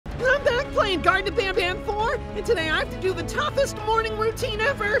playing Garten of Ban Ban 4, and today I have to do the toughest morning routine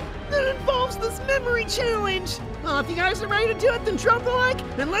ever that involves this memory challenge. If you guys are ready to do it, then drop a like,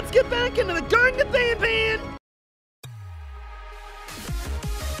 and let's get back into the Garten of Ban Ban.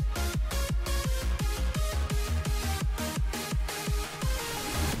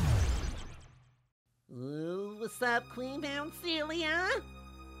 Ooh, what's up, Queen Celia?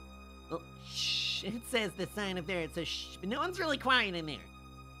 Oh, shh. It says the sign up there. It says shh, but no one's really quiet in there.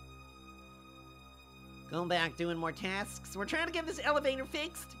 Going back, doing more tasks. We're trying to get this elevator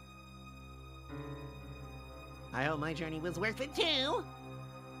fixed. I hope my journey was worth it, too.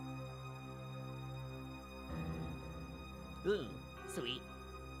 Ooh, sweet.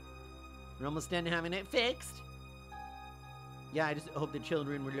 We're almost done having it fixed. Yeah, I just hope the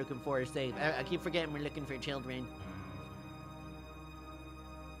children we're looking for are safe. I keep forgetting we're looking for children.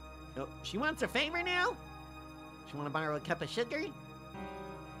 Oh, she wants a favor now? She want to borrow a cup of sugar?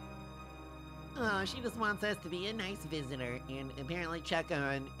 Oh, she just wants us to be a nice visitor and apparently check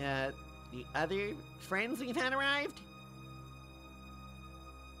on, the other friends we've had arrived?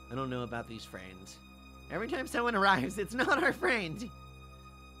 I don't know about these friends. Every time someone arrives, it's not our friend.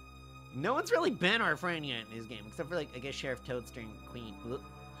 No one's really been our friend yet in this game, except for, like, I guess Sheriff Toadster and Queen.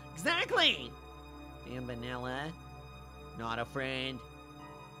 Exactly! Dan Vanilla. Not a friend.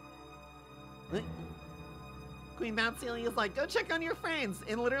 Queen Celia's like, go check on your friends.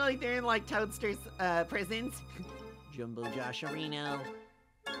 And literally they're in, like, Toadster's, prisons. Jumbo Josharino.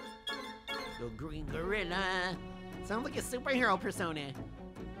 The Green Gorilla. Sounds like a superhero persona.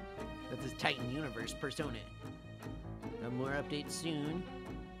 That's his Titan Universe persona. Got more updates soon.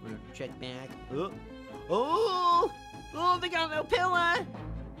 We're gonna check back. Oh, they got an Opila!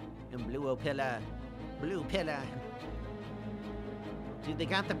 And Blue Opila. Blue Pilla. Dude, they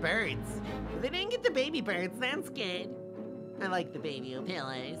got the birds. But they didn't get the baby birds, that's good. I like the baby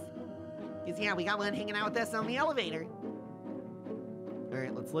Opillas. Because, yeah, we got one hanging out with us on the elevator.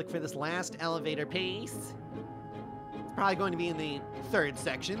 Alright, let's look for this last elevator piece. It's probably going to be in the third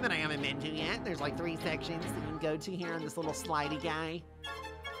section that I haven't been to yet. There's like 3 sections that you can go to here on this little slidey guy.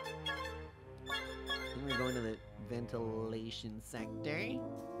 We're going to the ventilation sector.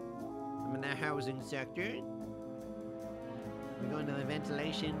 I'm in the housing sector. We're going to the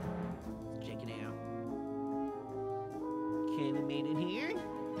ventilation. Let's check it out. Okay, we made it here.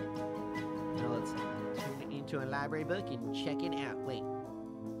 Now let's turn it into a library book and check it out. Wait.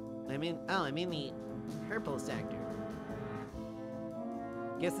 I'm in the purple sector.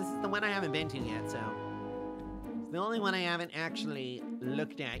 Guess this is the one I haven't been to yet, so. It's the only one I haven't actually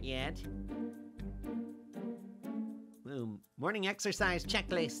looked at yet. Ooh, morning exercise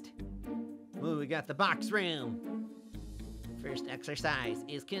checklist. Ooh, we got the box room. First exercise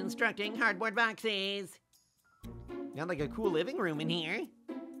is constructing cardboard boxes. Got like a cool living room in here.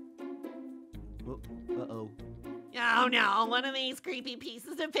 Uh-oh. Oh no, one of these creepy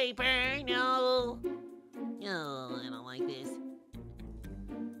pieces of paper. No. Oh, I don't like this.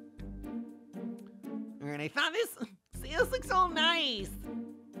 Alright, I thought this looks all nice.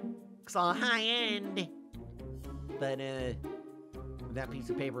 Looks all high-end. But, that piece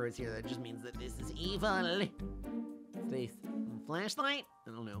of paper is here, that just means that this is evil. This flashlight?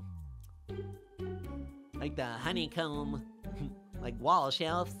 I don't know. Like the honeycomb, like wall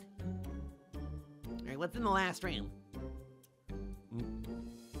shelves. Alright, what's in the last room?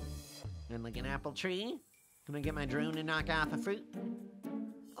 And like an apple tree? Can I get my drone to knock off a fruit?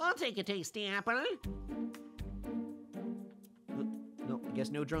 I'll take a tasty apple. No, I guess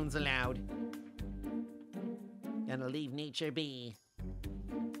no drones allowed. Gotta leave nature be.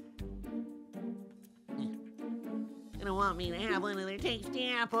 They don't want me to have one of their tasty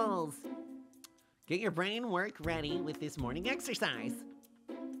apples. Get your brain work ready with this morning exercise.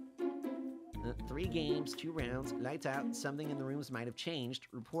 3 games, 2 rounds, lights out, something in the rooms might have changed.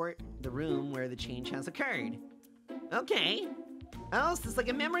 Report the room where the change has occurred. Okay. Oh, so it's like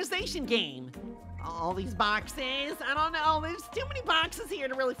a memorization game. All these boxes, I don't know, there's too many boxes here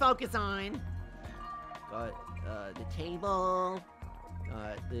to really focus on. Got the table,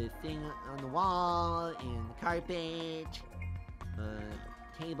 the thing on the wall, and the carpet,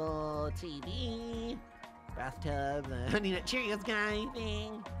 table, TV, bathtub, the Honey Nut Cheerios guy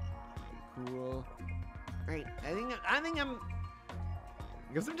thing. Cool. Alright, I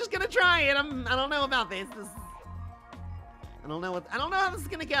guess I'm just gonna try it. I don't know about this. I don't know how this is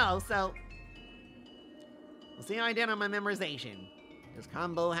gonna go, so we'll see how I did on my memorization. Does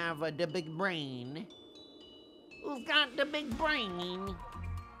Combo have the big brain? Who's got the big brain?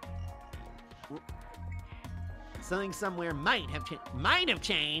 Something somewhere might have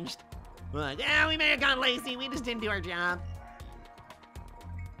changed. We're like, we may have gone lazy. We just didn't do our job.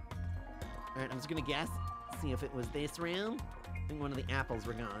 Alright, I'm just gonna guess. See if it was this room. I think one of the apples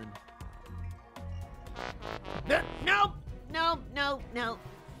were gone. Nope! Nope, nope, nope.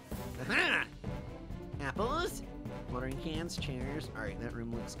 Aha! Apples. Watering cans, chairs. Alright, that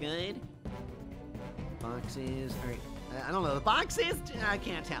room looks good. Boxes. Alright. I don't know. The boxes? I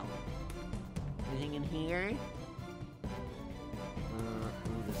can't tell. Anything in here?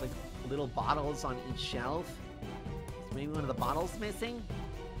 Ooh, there's like little bottles on each shelf. Is maybe one of the bottles missing?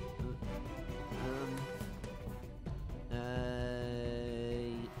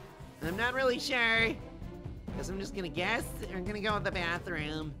 I'm not really sure. Guess I'm just gonna guess. I'm gonna go with the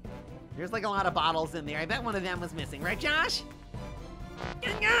bathroom. There's like a lot of bottles in there. I bet one of them was missing, right, Josh?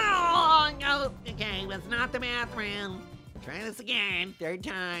 No, no. Okay, that's not the bathroom. Try this again. Third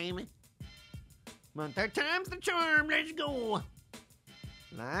time. Come on, third time's the charm. Let's go.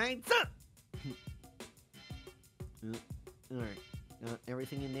 Lights up. All right.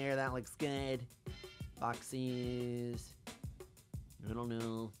 Everything in there, that looks good. Boxes. I don't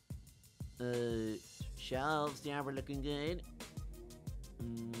know. Shelves, yeah, we're looking good.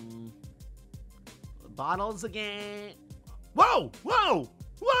 Bottles again. Whoa! Whoa!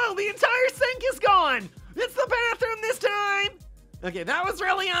 Whoa! The entire sink is gone! It's the bathroom this time! Okay, that was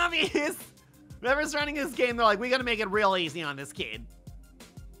really obvious. Whoever's running this game, they're like, we gotta make it real easy on this kid.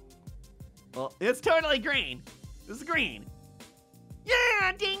 Well, it's totally green. This is green.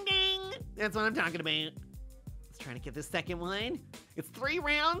 Yeah! Ding ding! That's what I'm talking about. Let's try to get this second one. It's 3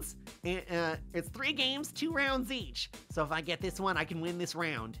 rounds. It's 3 games, 2 rounds each. So if I get this one, I can win this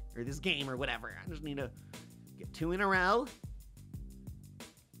round. Or this game or whatever. I just need to get 2 in a row.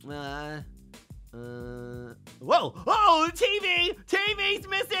 Whoa! Oh, the TV! TV's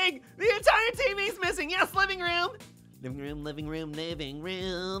missing! The entire TV's missing! Yes, living room! Living room, living room, living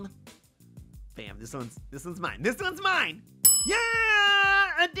room. Bam, this one's mine. This one's mine!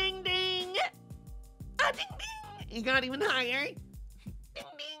 Yeah! A ding ding! A ding ding! It got even higher. Ding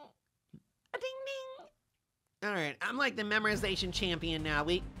ding! A ding ding! Alright, I'm like the memorization champion now.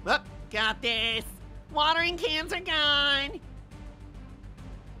 Got this! Watering cans are gone!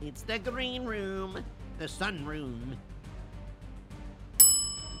 It's the green room. The sun room.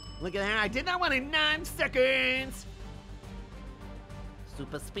 Look at that, I did that one in 9 seconds!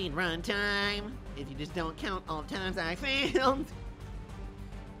 Super speed run time. If you just don't count all the times I failed.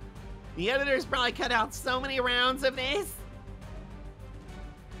 The editors probably cut out so many rounds of this.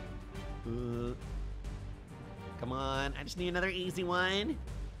 Come on, I just need another easy one.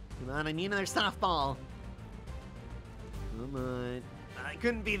 Come on, I need another softball. Come on. I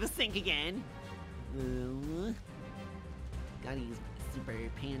couldn't be the sink again. Gotta use Super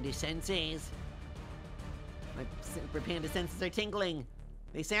Panda senses. My Super Panda senses are tingling.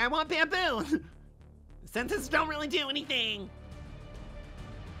 They say I want bamboo. The senses don't really do anything.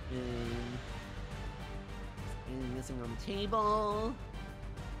 Anything missing on the table?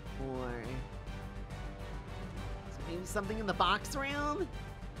 Or maybe something in the box room?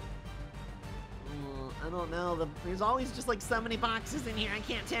 I don't know. There's always just like so many boxes in here. I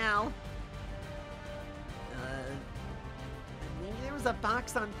can't tell. Maybe there was a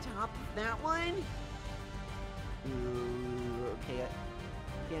box on top of that one? Ooh, okay. I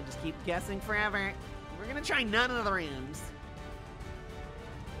can't just keep guessing forever. We're gonna try none of the rooms.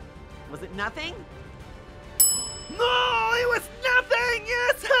 Was it nothing? No, it was nothing!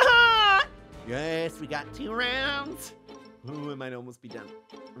 Yes! Yes, we got 2 rounds. Ooh, it might almost be done.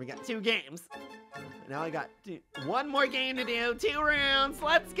 We got 2 games. Now I got 1 more game to do. 2 rounds.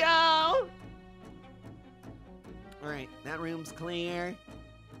 Let's go! Alright, that room's clear.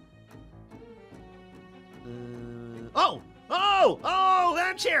 Oh,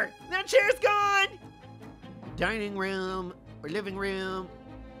 that chair! That chair's gone! Dining room, or living room.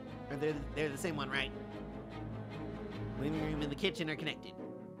 Or they're the same one, right? Living room and the kitchen are connected.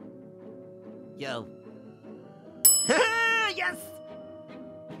 Yo. Ha! Yes!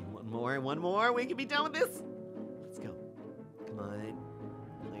 Okay, one more. We can be done with this. Let's go. Come on.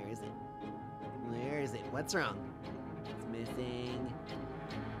 Where is it? Where is it? What's wrong? It's missing.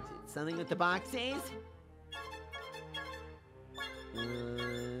 Is it something with the boxes?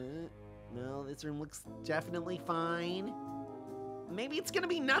 No, this room looks definitely fine. Maybe it's gonna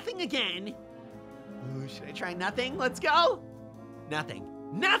be nothing again. Ooh, should I try nothing? Let's go. Nothing.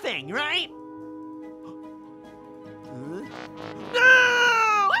 Nothing, right?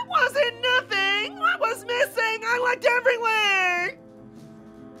 No! It wasn't nothing! What was missing? I looked everywhere!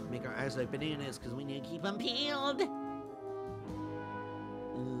 Make our eyes like bananas because we need to keep them peeled.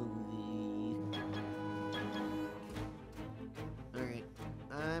 Alright,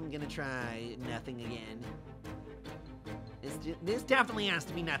 I'm gonna try nothing again. This definitely has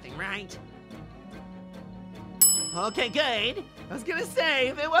to be nothing, right? Okay, good. I was gonna say,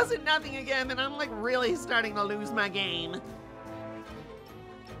 if it wasn't nothing again, then I'm like really starting to lose my game.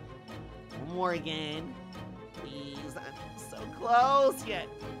 One more again. Please, I'm so close yet.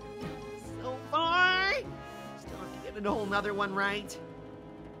 So far. Still have to get a whole nother one right.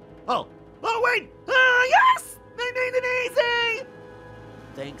 Oh wait! Yes! I made it easy!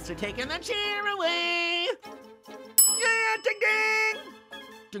 Thanks for taking the chair away. Yeah, ding ding!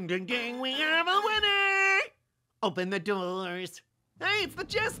 Ding ding ding, we have a winner! Open the doors. Hey, it's the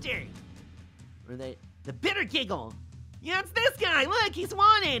Jester! Or the Bitter Giggle. Yeah, it's this guy. Look, he's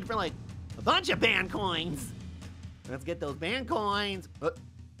wanted for like a bunch of ban coins. Let's get those ban coins.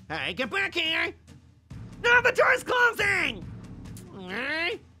 Hey, get back here! No, the door's closing!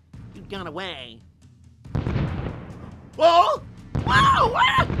 You've gone away. Whoa! Whoa!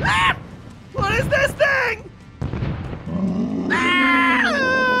 Ah! What is this thing?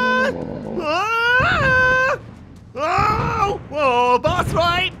 Ah! Ah! Oh! Whoa! Boss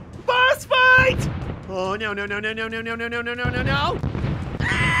fight! Boss fight! Oh no no no no no no no no no no no no no!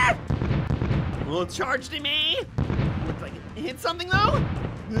 Ah! Well, it charged at me. Looks like it hit something though.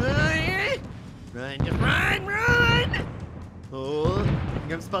 Run! Just run! Run! Oh! I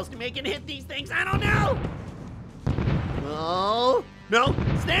think I'm supposed to make it hit these things. I don't know. Oh no!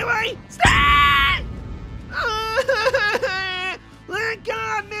 Stay away! Stay! That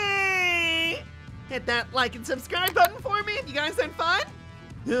got me! Hit that like and subscribe button for me if you guys had fun.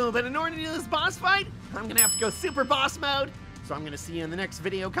 Oh, but in order to do this boss fight, I'm gonna have to go super boss mode. So I'm gonna see you in the next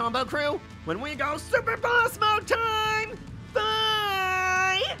video, Combo Crew, when we go super boss mode time!